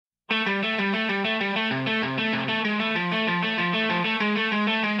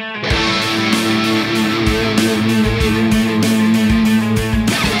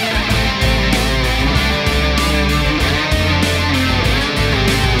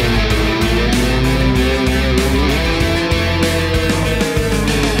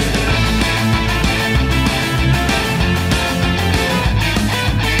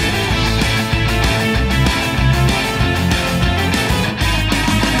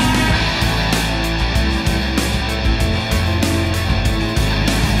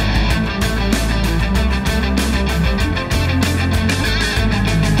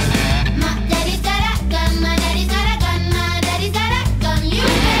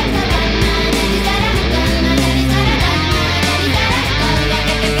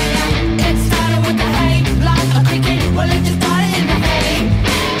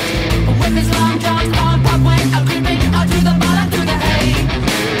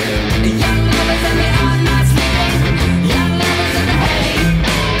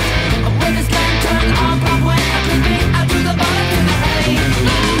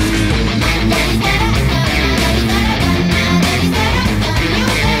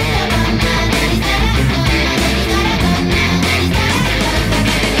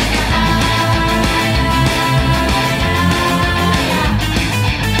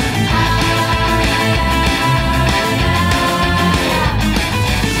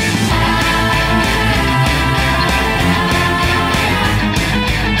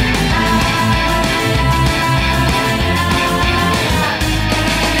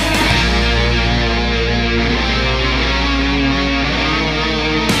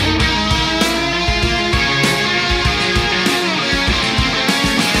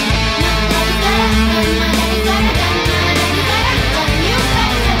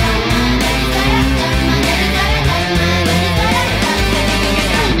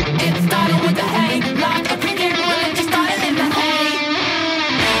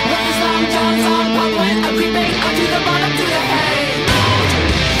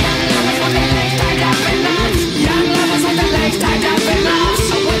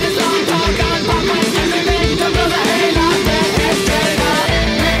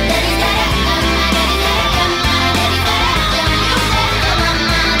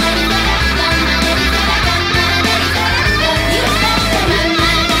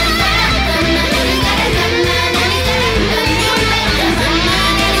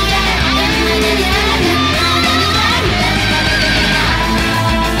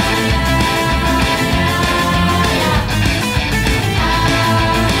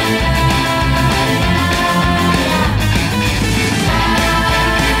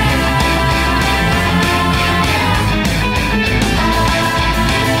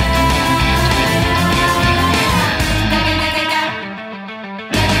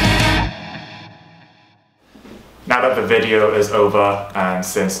Now that the video is over, and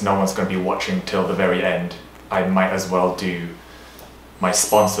since no one's going to be watching till the very end, I might as well do my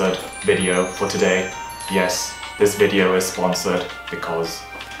sponsored video for today. Yes, this video is sponsored because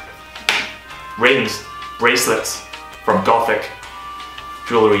rings, bracelets from Gothic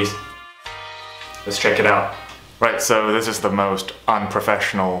Jewelries. Let's check it out. Right, so this is the most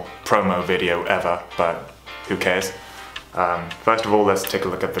unprofessional promo video ever, but who cares? First of all, let's take a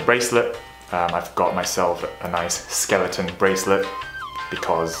look at the bracelet. I've got myself a nice skeleton bracelet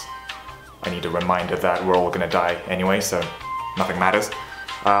because I need a reminder that we're all gonna die anyway, so nothing matters.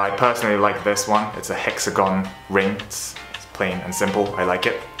 I personally like this one. It's a hexagon ring. It's plain and simple. I like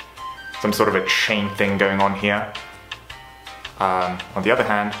it. Some sort of a chain thing going on here. On the other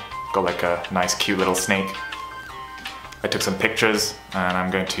hand, got like a nice cute little snake. I took some pictures and I'm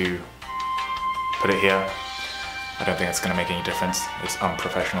going to put it here. I don't think it's going to make any difference. It's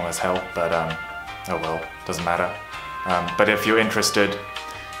unprofessional as hell, but oh well, doesn't matter. But if you're interested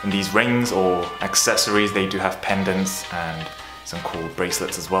in these rings or accessories, they do have pendants and some cool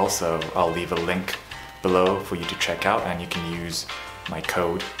bracelets as well, so I'll leave a link below for you to check out, and you can use my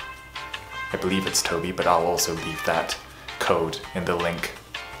code. I believe it's Toby, but I'll also leave that code in the link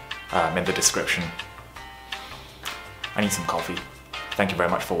in the description. I need some coffee. Thank you very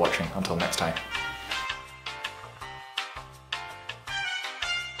much for watching. Until next time.